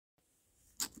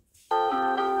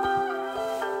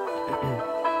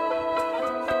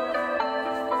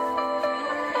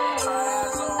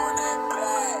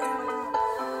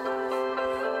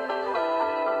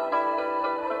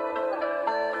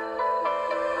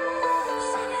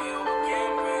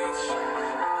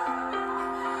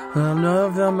I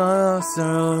love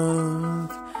myself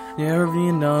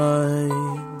every night.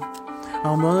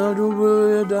 I'm under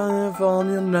wood, I fall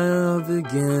in love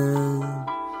again.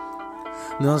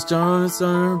 The stars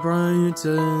are bright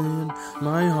in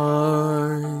my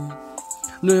heart.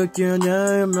 Looking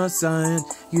at my side,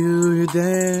 you're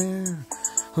there.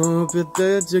 Hoping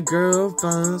that your girl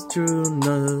finds true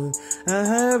love. I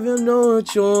have no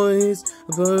choice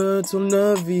but to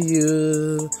love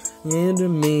you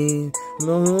and me. I'm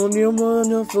only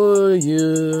one for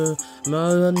you. My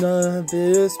love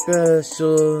is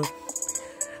special.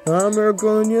 I'm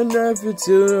going your life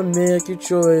to make your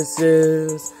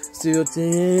choices. Still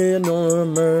in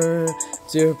armor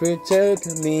to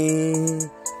protect me.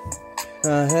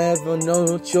 I have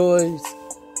no choice.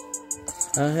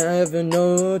 I have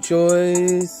no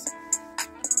choice.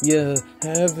 Yeah,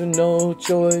 have no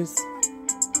choice.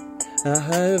 I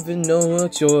have no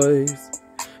choice.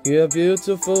 You're a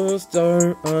beautiful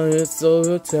star, it's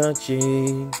so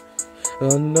touching. I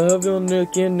love you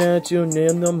looking at you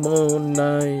in the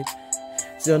moonlight.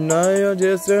 Tonight I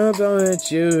just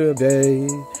about you, babe.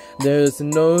 There's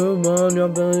no one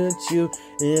about you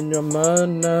in my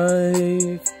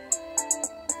life.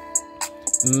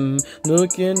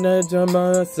 Looking at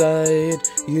my side,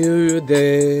 you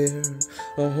there.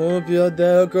 I hope you're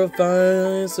there, girl,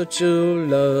 find such true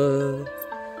love.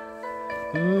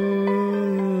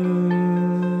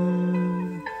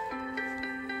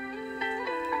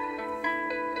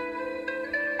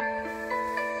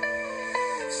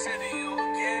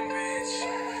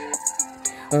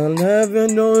 I'm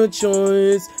having no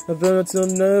choice but to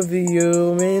love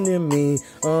you and me.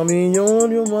 I'm the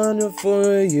only one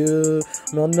for you.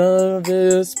 My love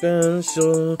is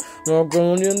special. I'm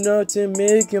grown enough to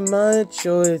make my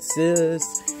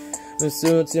choices.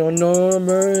 Suit your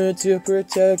armor to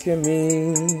protect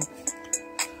me.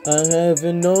 I have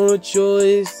no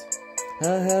choice. I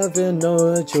have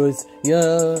no choice.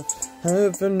 Yeah, I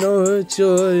have no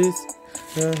choice.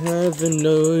 I have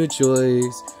no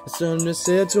choice. Something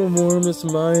said to warm is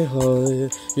my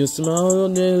heart. Your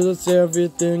smile is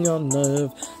everything I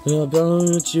love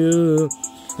about you.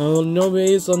 I'll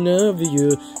always love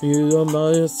you. You are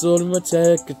my soul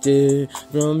protected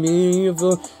from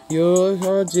evil. Your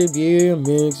heart to be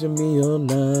makes me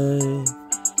alive.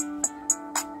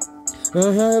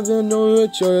 I have no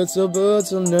choice but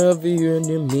to love you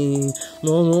and me. I'm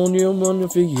only one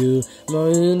for you. My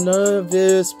love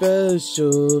is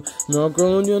special. I'm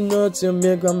grown enough to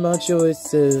make my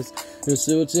choices. Your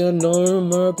suit and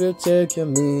armor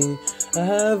protecting me. I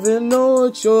have no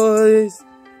choice.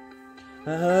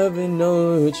 I have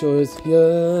no choice.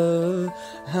 Yeah,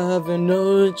 I have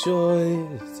no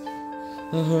choice.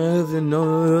 I have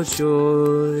no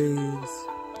choice.